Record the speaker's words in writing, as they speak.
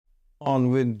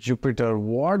On with Jupiter.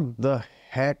 What the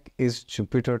heck is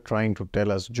Jupiter trying to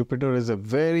tell us? Jupiter is a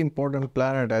very important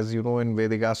planet, as you know, in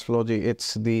Vedic astrology.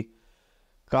 It's the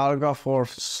karaka for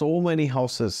so many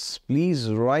houses.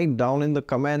 Please write down in the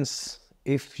comments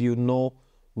if you know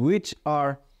which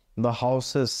are the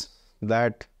houses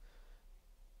that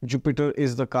Jupiter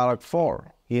is the karak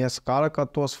for. He has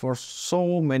karakatwas for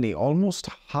so many, almost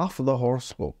half the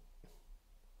horoscope.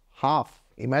 Half.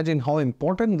 Imagine how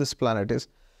important this planet is.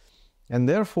 And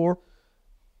therefore,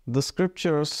 the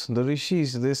scriptures, the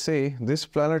rishis, they say this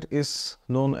planet is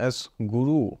known as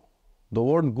Guru. The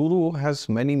word Guru has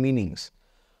many meanings.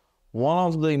 One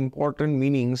of the important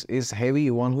meanings is heavy,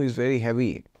 one who is very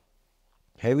heavy.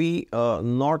 Heavy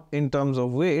not in terms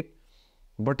of weight,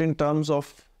 but in terms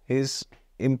of his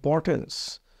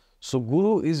importance. So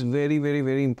Guru is very, very,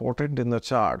 very important in the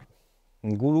chart.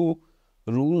 Guru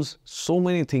rules so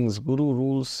many things. Guru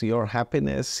rules your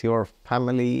happiness, your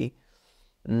family.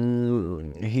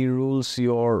 He rules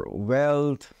your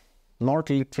wealth, not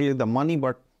literally the money,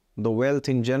 but the wealth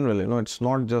in general. You know, it's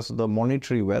not just the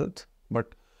monetary wealth,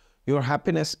 but your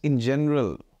happiness in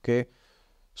general. Okay,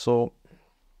 so,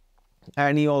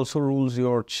 and he also rules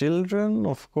your children,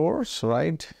 of course,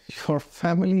 right? Your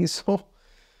family. So,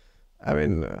 I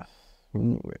mean,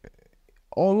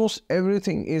 almost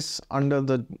everything is under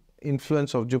the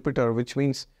influence of Jupiter, which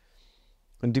means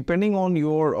depending on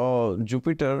your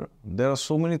Jupiter, there are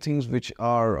so many things which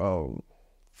are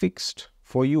fixed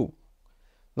for you.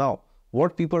 Now,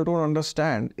 what people don't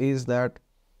understand is that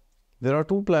there are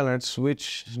two planets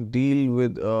which deal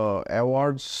with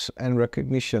awards and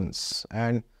recognitions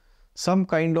and some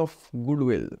kind of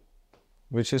goodwill,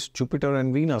 which is Jupiter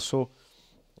and Venus. So,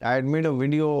 I had made a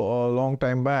video a long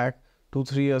time back,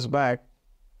 2-3 years back,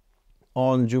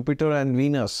 on Jupiter and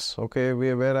Venus, okay,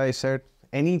 where I said,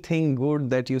 anything good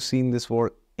that you see in this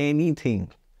world, anything,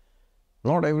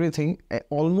 not everything,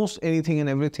 almost anything and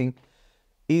everything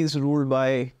is ruled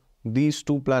by these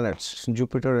two planets,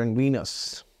 Jupiter and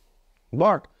Venus.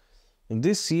 But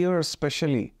this year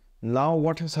especially, now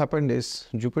what has happened is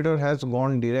Jupiter has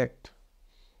gone direct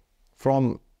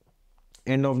from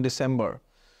end of December.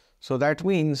 So that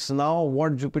means now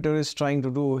what Jupiter is trying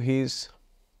to do, he is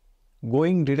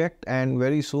going direct, and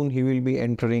very soon he will be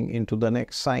entering into the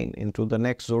next sign, into the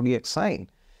next zodiac sign.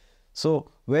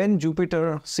 So when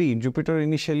Jupiter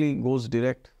initially goes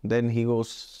direct, then he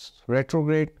goes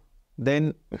retrograde,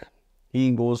 then he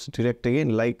goes direct again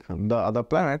like the other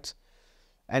planets.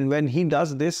 And when he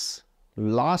does this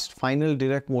last final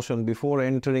direct motion before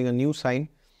entering a new sign,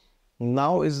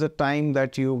 now is the time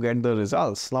that you get the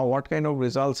results. Now, what kind of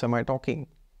results am I talking?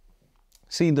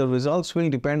 See, the results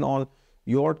will depend on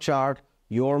your chart,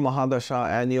 your Mahadasha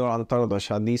and your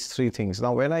Antardasha, these three things.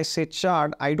 Now, when I say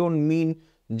chart, I don't mean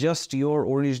just your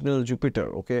original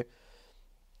Jupiter, okay?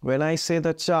 When I say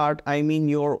the chart, I mean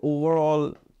your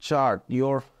overall chart,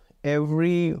 your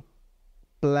every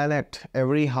planet,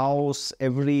 every house,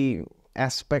 every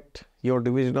aspect, your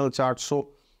divisional chart. So,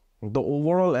 the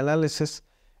overall analysis,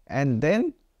 and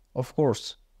then, of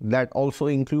course, that also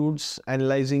includes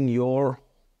analyzing your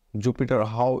Jupiter,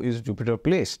 how is Jupiter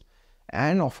placed?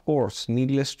 And of course,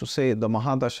 needless to say, the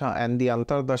Mahadasha and the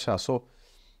Antardasha. So,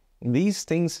 these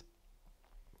things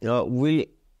will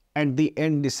at the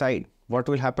end decide what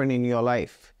will happen in your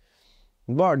life.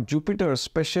 But Jupiter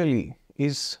especially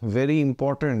is very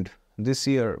important this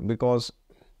year, because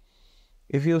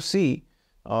if you see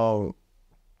the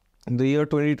year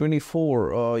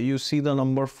 2024, you see the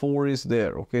number 4 is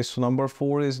there. Okay, so number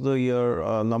 4 is the year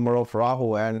number of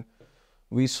Rahu, and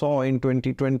we saw in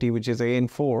 2020, which is again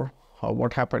 4,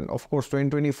 what happened. Of course,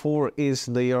 2024 is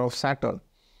the year of Saturn,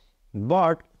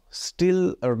 but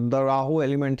still the Rahu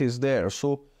element is there.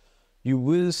 So you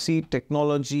will see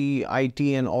technology, IT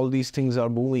and all these things are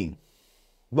booming.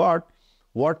 But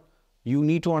what you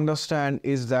need to understand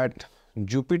is that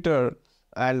Jupiter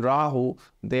and Rahu,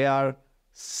 they are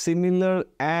similar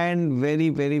and very,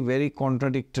 very, very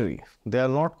contradictory. They are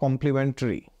not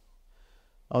complementary.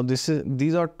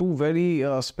 These are two very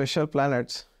special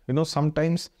planets. You know,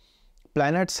 sometimes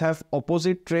planets have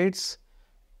opposite traits,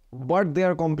 but they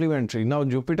are complementary. Now,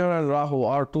 Jupiter and Rahu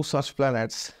are two such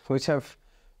planets which have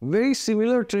very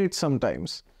similar traits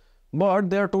sometimes, but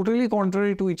they are totally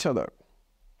contrary to each other.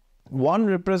 One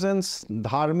represents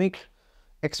dharmic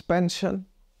expansion,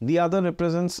 the other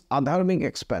represents adharmic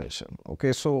expansion.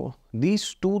 Okay, so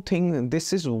these two things,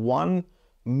 this is one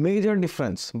major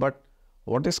difference, but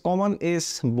what is common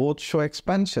is both show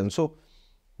expansion. So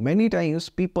many times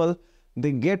people,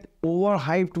 they get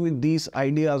overhyped with these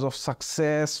ideas of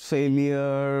success,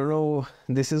 failure, oh,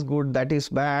 this is good, that is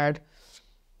bad.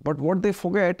 But what they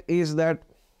forget is that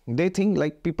They think,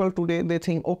 like people today, they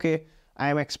think, okay, I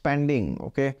am expanding,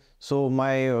 okay, so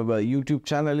my YouTube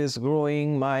channel is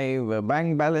growing, my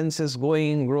bank balance is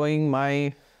growing,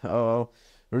 my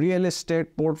real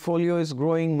estate portfolio is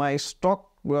growing, my stock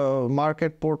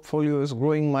market portfolio is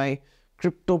growing, my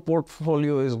crypto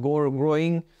portfolio is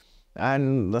growing,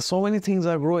 and so many things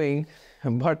are growing,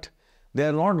 but they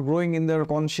are not growing in their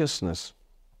consciousness.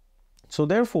 So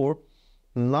therefore,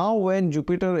 now when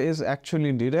Jupiter is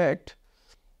actually direct,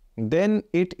 then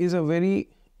it is a very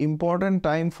important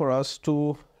time for us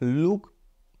to look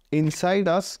inside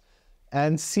us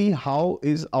and see how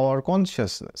is our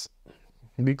consciousness.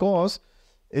 Because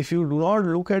if you do not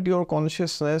look at your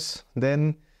consciousness,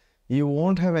 then you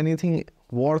won't have anything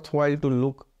worthwhile to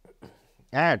look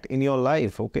at in your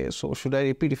life. Okay, so should I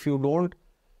repeat? If you don't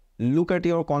look at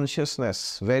your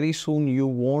consciousness, very soon you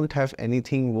won't have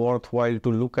anything worthwhile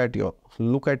to look at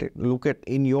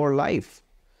in your life.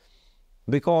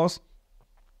 Because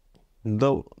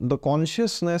the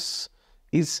consciousness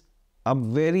is a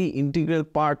very integral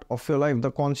part of your life.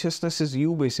 The consciousness is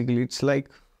you, basically. It's like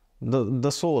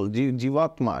the soul,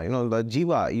 jivatma, the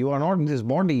jiva. You are not this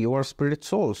body, you are spirit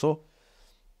soul. So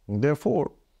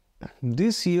therefore,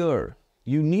 this year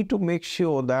you need to make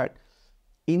sure that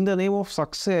in the name of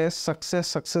success,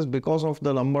 because of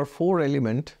the number 4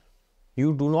 element,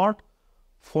 you do not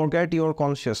forget your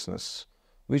consciousness,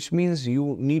 which means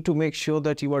you need to make sure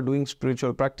that you are doing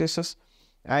spiritual practices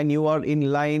and you are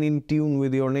in line, in tune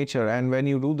with your nature. And when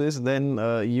you do this, then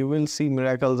you will see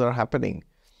miracles are happening.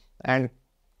 And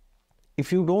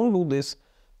if you don't do this,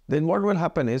 then what will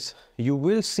happen is you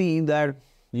will see that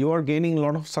you are gaining a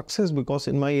lot of success, because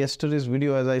in my yesterday's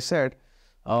video, as I said,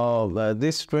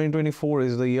 this 2024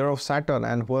 is the year of Saturn,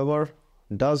 and whoever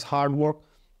does hard work,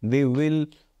 they will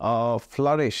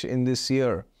flourish in this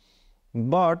year.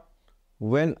 But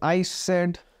when I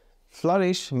said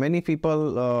flourish, many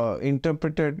people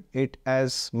interpreted it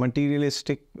as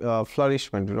materialistic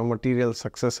flourishment, material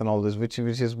success and all this, which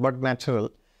is but natural.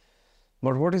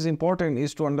 But what is important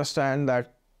is to understand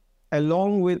that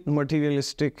along with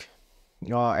materialistic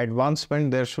advancement,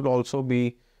 there should also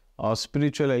be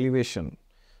spiritual elevation.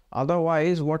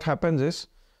 Otherwise, what happens is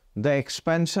the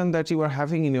expansion that you are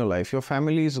having in your life, your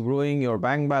family is growing, your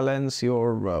bank balance,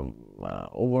 your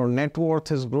over net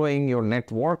worth is growing, your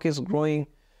network is growing.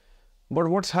 But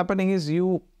what's happening is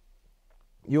you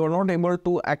are not able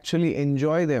to actually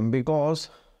enjoy them, because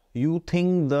you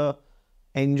think the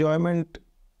enjoyment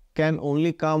can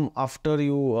only come after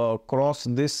you cross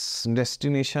this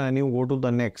destination and you go to the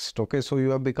next. Okay, so you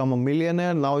have become a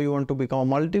millionaire, now you want to become a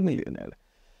multimillionaire.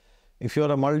 If you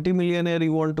are a multimillionaire,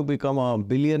 you want to become a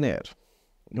billionaire.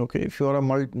 Okay, if you are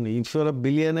a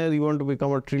billionaire, you want to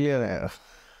become a trillionaire.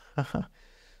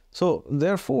 So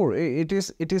therefore, it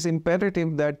is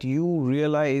imperative that you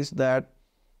realize that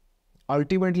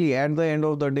ultimately at the end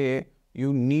of the day,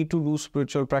 you need to do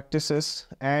spiritual practices.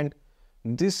 And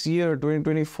this year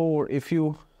 2024, if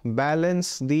you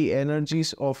balance the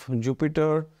energies of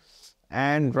Jupiter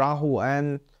and Rahu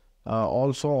and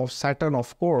also of Saturn,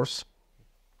 of course,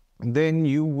 then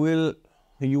you will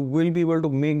be able to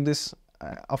make this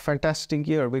a fantastic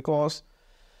year. Because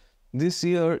this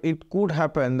year it could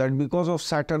happen that because of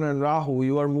Saturn and Rahu,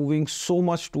 you are moving so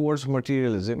much towards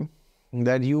materialism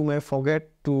that you may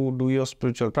forget to do your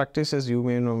spiritual practices. You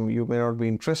may not be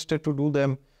interested to do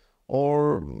them,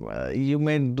 or you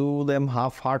may do them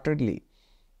half-heartedly.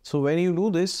 So when you do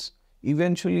this,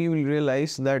 eventually you will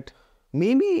realize that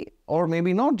maybe or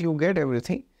maybe not you get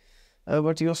everything,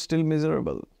 but you're still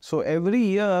miserable. So every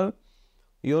year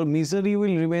your misery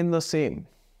will remain the same,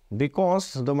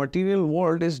 because the material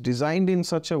world is designed in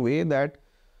such a way that,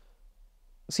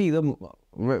 see, the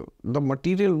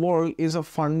material world is a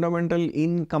fundamental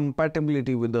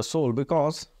incompatibility with the soul,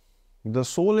 because the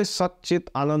soul is Sat, Chit,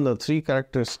 Ananda, 3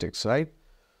 characteristics, right?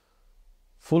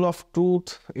 Full of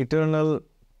truth, eternal,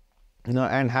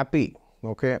 and happy.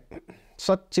 Okay,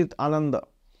 Sat, Chit, Ananda.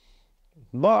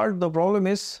 But the problem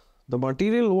is the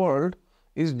material world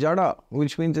is Jada,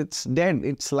 which means it's dead,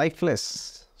 it's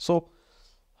lifeless. So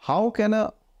how can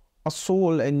a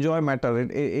soul enjoy matter?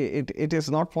 It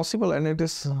is not possible, and it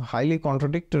is highly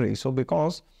contradictory. So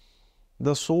because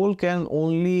the soul can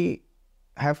only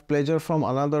have pleasure from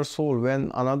another soul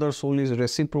when another soul is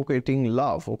reciprocating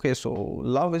love. Okay, so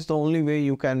love is the only way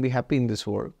you can be happy in this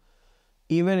world,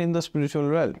 even in the spiritual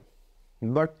realm.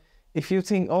 But if you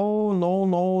think, oh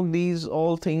no, these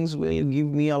all things will give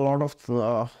me a lot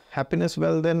of happiness,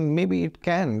 well, then maybe it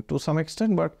can to some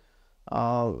extent, but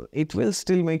it will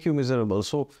still make you miserable.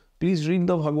 So please read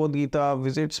the Bhagavad Gita,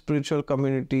 visit spiritual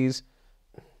communities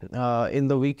in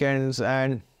the weekends,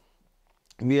 and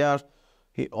we are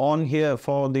on here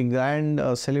for the grand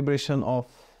celebration of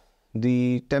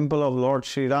the temple of Lord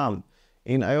Sri Ram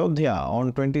in Ayodhya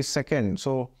on 22nd.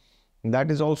 So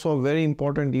that is also a very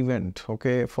important event.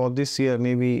 Okay, for this year,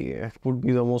 maybe it would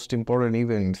be the most important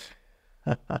event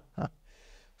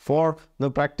for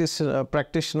the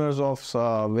practitioners of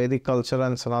Vedic culture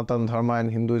and Sanatana Dharma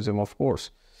and Hinduism, of course.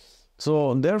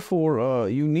 So therefore,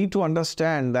 you need to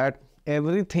understand that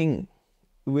everything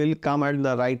will come at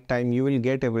the right time. You will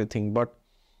get everything, but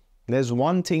there's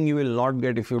one thing you will not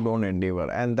get if you don't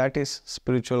endeavor, and that is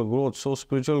spiritual growth. So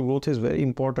spiritual growth is very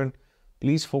important.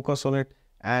 Please focus on it,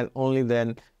 and only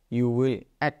then you will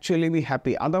actually be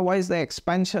happy. Otherwise, the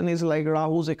expansion is like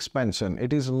Rahu's expansion.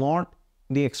 It is not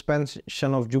the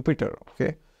expansion of Jupiter.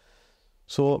 Okay,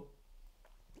 so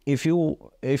if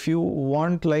you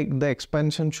want like the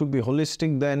expansion should be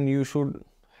holistic, then you should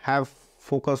have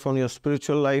focus on your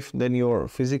spiritual life, then your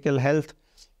physical health,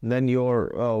 then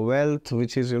your wealth,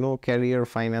 which is, you know, career,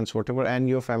 finance, whatever, and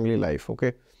your family life.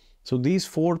 Okay, so these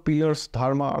 4 pillars,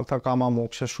 dharma, artha, kama,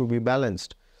 moksha, should be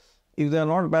balanced. If they are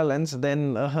not balanced,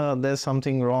 then there's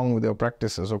something wrong with your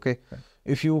practices. Okay,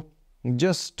 if you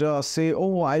just say,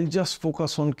 oh, I'll just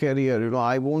focus on career, you know,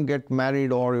 I won't get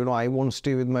married, or, you know, I won't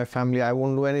stay with my family, I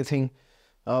won't do anything,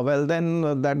 well,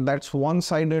 then that's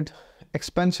one-sided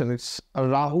expansion. It's a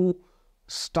Rahu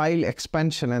style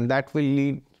expansion, and that will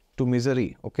lead to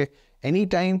misery. Okay,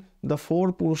 anytime the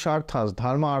 4 purusharthas,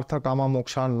 dharma, artha, kama,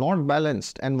 moksha, are not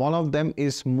balanced, and one of them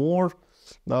is more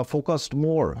focused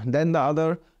more than the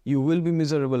other, you will be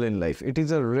miserable in life. It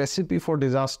is a recipe for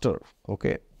disaster.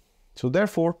 Okay, so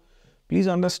therefore, please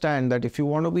understand that if you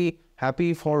want to be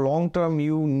happy for long term,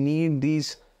 you need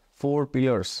these 4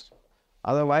 pillars.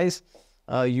 Otherwise,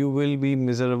 you will be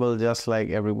miserable just like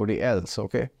everybody else.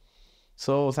 Okay,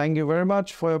 so thank you very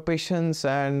much for your patience,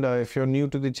 and if you're new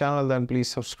to the channel, then please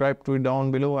subscribe to it down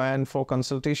below, and for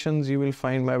consultations you will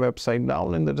find my website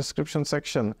down in the description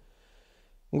section.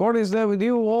 God is there with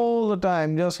you all the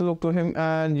time. Just look to Him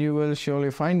and you will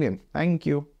surely find Him. Thank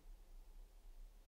you.